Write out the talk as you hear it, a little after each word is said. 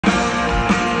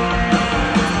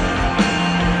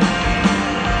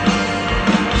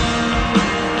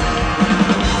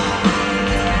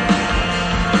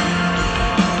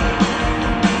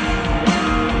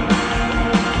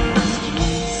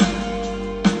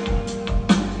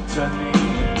turn me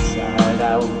inside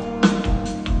out.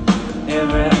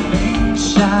 Everything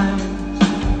shines,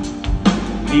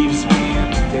 leaves me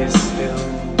empty still.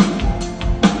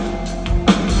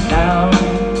 Now,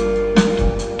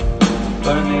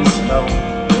 burn this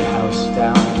lonely house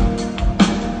down.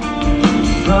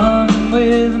 Run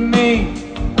with me,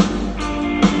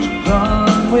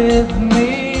 run with me.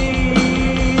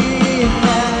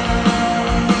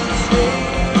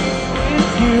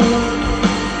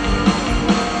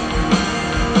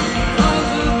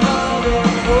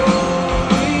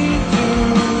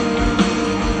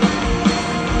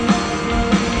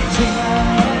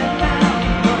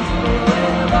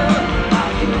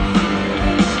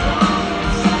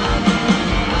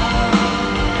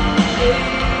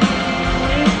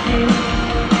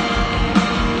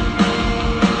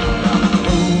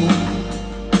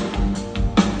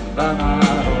 By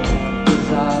my own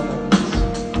desires,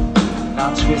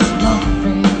 not twist my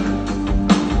fate,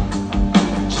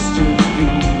 just to be you.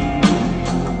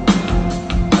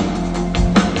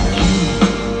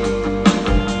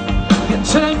 You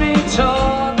turn me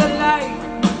toward the light.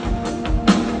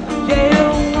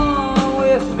 Yeah, one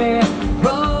with me,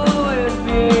 roll with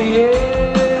me, yeah.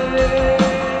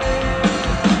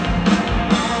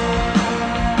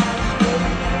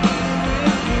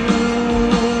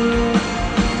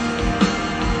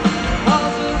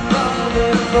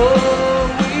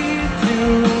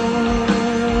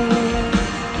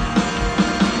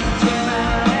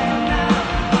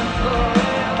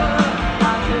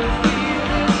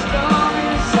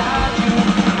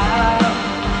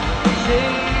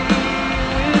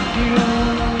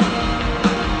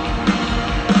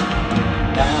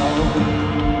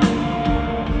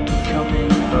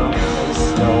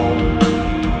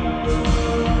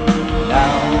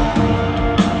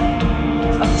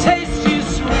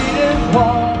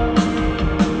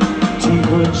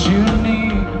 What you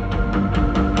need,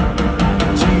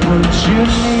 do what you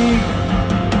need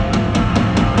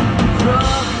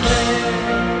from me.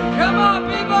 Come on,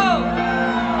 people!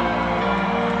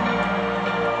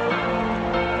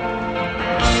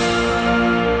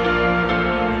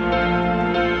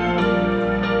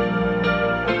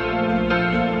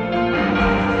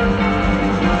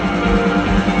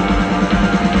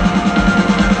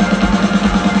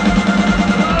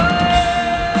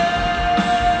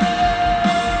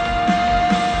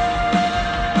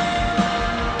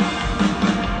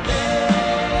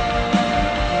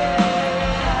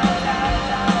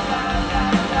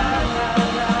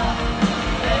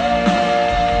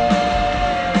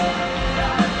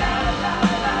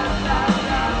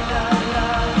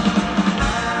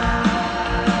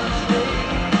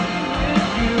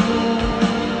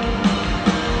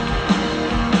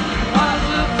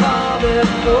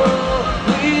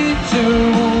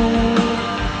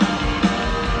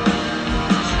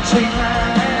 Take my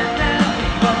hand now,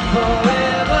 but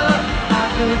forever I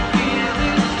could feel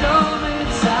this storm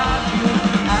inside you.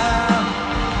 I'll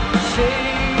stay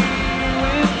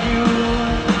with you.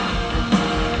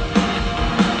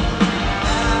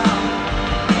 I'll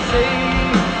stay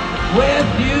with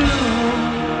you.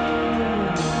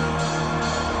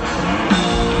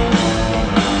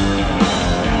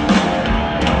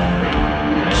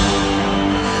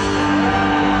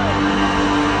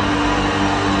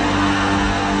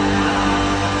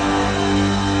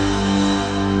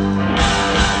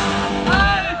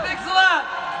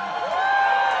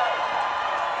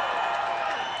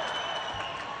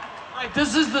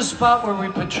 This is the spot where we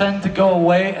pretend to go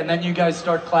away and then you guys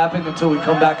start clapping until we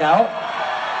come back out.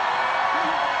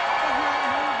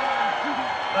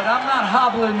 But I'm not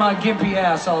hobbling my gimpy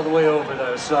ass all the way over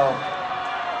there, so.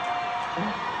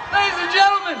 Ladies and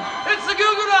gentlemen, it's the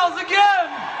Goo Goo Dolls again!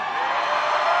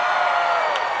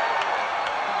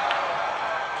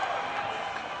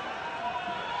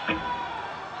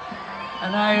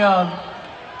 And I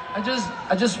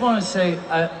just want to say,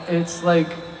 it's like,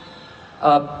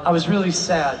 I was really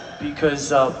sad because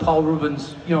Paul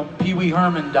Reubens, you know, Pee Wee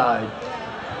Herman died.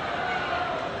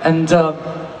 And the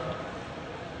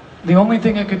only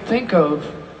thing I could think of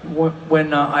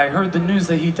when I heard the news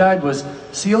that he died was,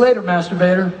 see you later,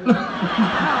 masturbator.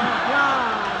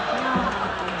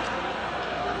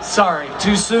 Sorry,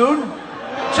 too soon?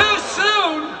 Too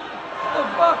soon? Oh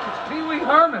fuck, it's Pee Wee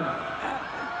Herman.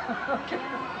 Okay.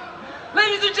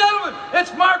 Ladies and gentlemen,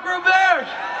 it's Mark Roberge.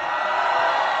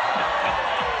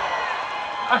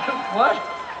 What?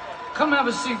 Come have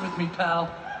a seat with me, pal.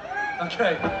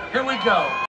 Okay, here we go.